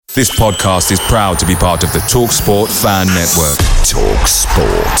This podcast is proud to be part of the TalkSport Fan Network.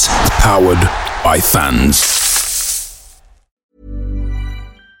 TalkSport. Powered by fans.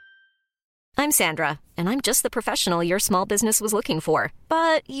 I'm Sandra, and I'm just the professional your small business was looking for.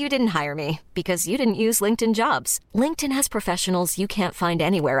 But you didn't hire me because you didn't use LinkedIn Jobs. LinkedIn has professionals you can't find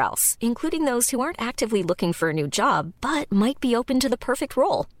anywhere else, including those who aren't actively looking for a new job, but might be open to the perfect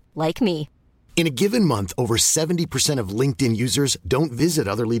role, like me. In a given month, over 70% of LinkedIn users don't visit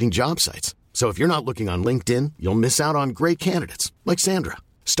other leading job sites. So if you're not looking on LinkedIn, you'll miss out on great candidates like Sandra.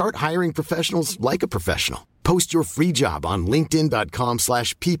 Start hiring professionals like a professional. Post your free job on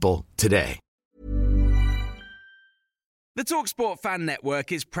linkedin.com/people today. The TalkSport Fan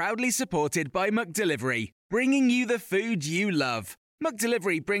Network is proudly supported by McDelivery, bringing you the food you love.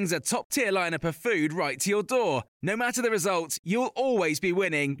 McDelivery brings a top-tier lineup of food right to your door. No matter the result, you'll always be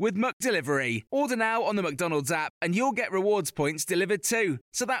winning with McDelivery. Order now on the McDonald's app and you'll get rewards points delivered too.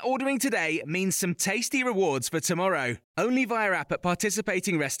 So that ordering today means some tasty rewards for tomorrow. Only via app at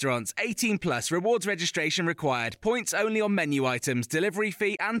participating restaurants. 18 plus. Rewards registration required. Points only on menu items. Delivery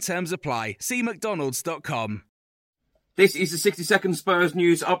fee and terms apply. See mcdonalds.com. This is the 60-second Spurs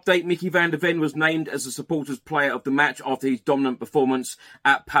news update. Mickey van der Ven was named as the supporters' player of the match after his dominant performance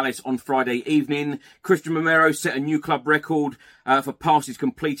at Palace on Friday evening. Christian Romero set a new club record for passes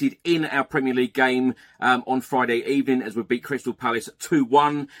completed in our Premier League game on Friday evening as we beat Crystal Palace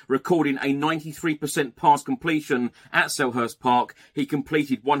 2-1, recording a 93% pass completion at Selhurst Park. He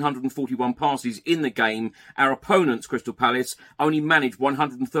completed 141 passes in the game. Our opponents, Crystal Palace, only managed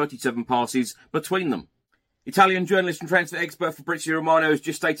 137 passes between them. Italian journalist and transfer expert Fabrizio Romano has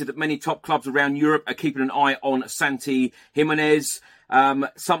just stated that many top clubs around Europe are keeping an eye on Santi Giménez.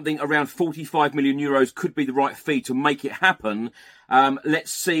 Something around 45 million euros could be the right fee to make it happen.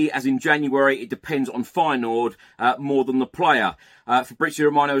 Let's see, as in January, it depends on Feyenoord more than the player. Fabrizio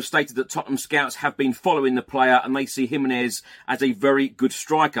Romano has stated that Tottenham scouts have been following the player and they see Giménez as a very good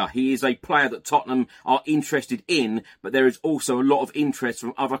striker. He is a player that Tottenham are interested in, but there is also a lot of interest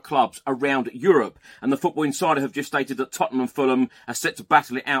from other clubs around Europe. And the Football Insider have just stated that Tottenham and Fulham are set to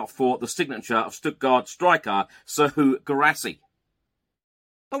battle it out for the signature of Stuttgart striker Serhou Guirassy.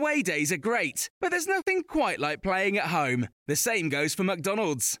 Away days are great, but there's nothing quite like playing at home. The same goes for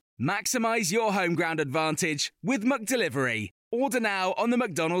McDonald's. Maximise your home ground advantage with McDelivery. Order now on the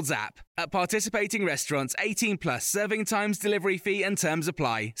McDonald's app. At participating restaurants, 18 plus, serving times, delivery fee and terms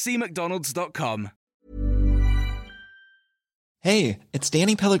apply. See mcdonalds.com. Hey, it's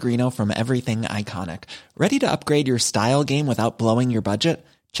Danny Pellegrino from Everything Iconic. Ready to upgrade your style game without blowing your budget?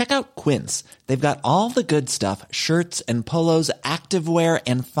 Check out Quince. They've got all the good stuff, shirts and polos, activewear,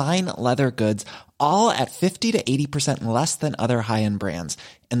 and fine leather goods, all at 50 to 80% less than other high-end brands.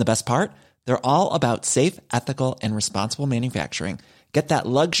 And the best part? They're all about safe, ethical, and responsible manufacturing. Get that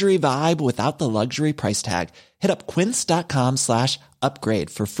luxury vibe without the luxury price tag. Hit up quince.com/upgrade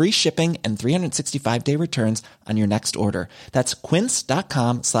for free shipping and 365-day returns on your next order. That's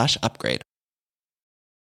quince.com/upgrade.